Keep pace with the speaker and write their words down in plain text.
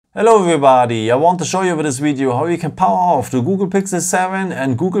Hello everybody, I want to show you with this video how you can power off the Google Pixel 7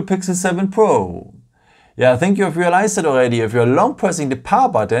 and Google Pixel 7 Pro. Yeah, I think you have realized it already. If you're long pressing the power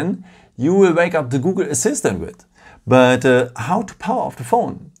button, you will wake up the Google Assistant with. But how to power off the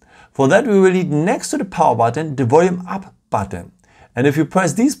phone? For that we will need next to the power button the volume up button. And if you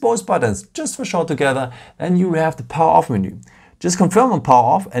press these both buttons just for short together, then you will have the power off menu. Just confirm on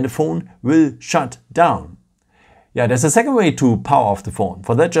power off and the phone will shut down. Yeah, there's a second way to power off the phone.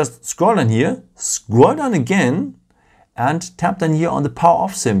 For that, just scroll down here, scroll down again, and tap down here on the power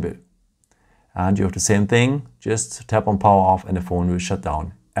off symbol. And you have the same thing, just tap on power off and the phone will shut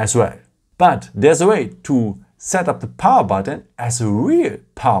down as well. But there's a way to set up the power button as a real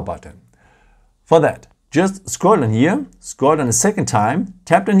power button. For that, just scroll down here, scroll down a second time,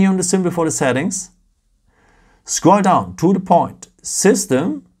 tap down here on the symbol for the settings, scroll down to the point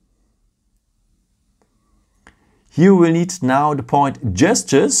System. Here we'll need now the point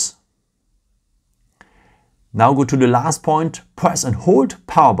Gestures. Now go to the last point, press and hold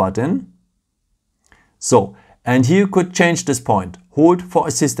power button. So, and here you could change this point, hold for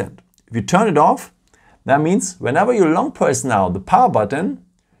assistant. If you turn it off, that means whenever you long press now the power button,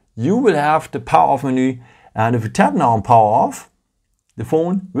 you will have the power off menu, and if you tap now on power off, the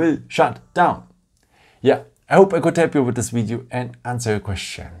phone will shut down. Yeah. I hope I could help you with this video and answer your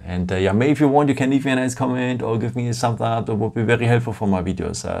question. And yeah, maybe if you want, you can leave me a nice comment or give me a thumbs up. That would be very helpful for my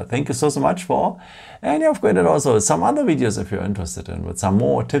videos. Thank you so much for. And yeah, I've created also some other videos if you're interested in, with some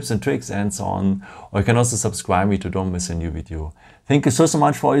more tips and tricks and so on. Or you can also subscribe me to don't miss a new video. Thank you so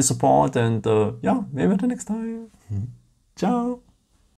much for your support, and yeah, maybe until next time. Ciao.